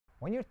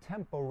When your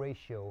tempo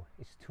ratio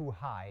is too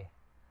high,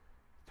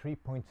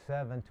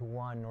 3.7 to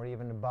 1 or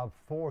even above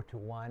 4 to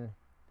 1,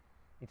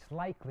 it's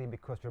likely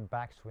because your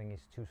backswing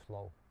is too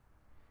slow.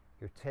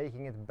 You're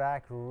taking it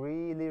back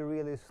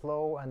really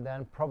slow and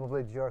then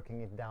probably jerking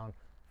it down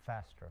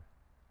faster.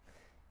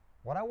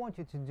 What I want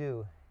you to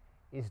do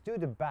is do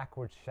the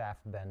backward shaft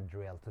bend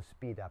drill to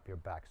speed up your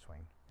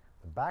backswing.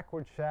 The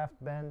backward shaft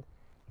bend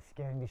is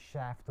getting the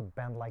shaft to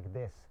bend like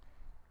this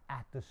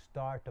at the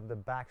start of the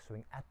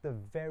backswing, at the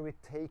very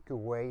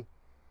takeaway,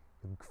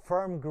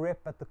 firm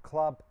grip at the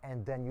club,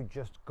 and then you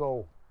just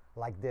go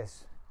like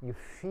this. You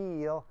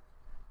feel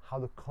how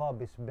the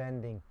club is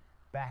bending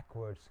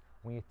backwards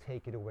when you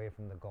take it away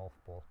from the golf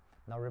ball.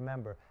 Now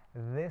remember,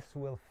 this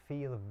will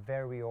feel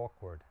very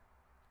awkward.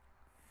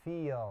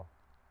 Feel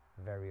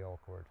very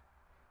awkward.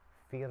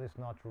 Feel is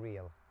not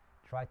real.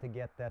 Try to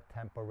get that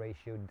tempo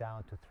ratio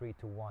down to 3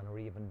 to 1 or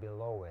even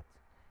below it.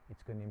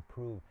 It's going to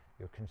improve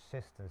your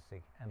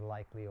consistency and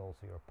likely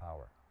also your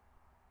power.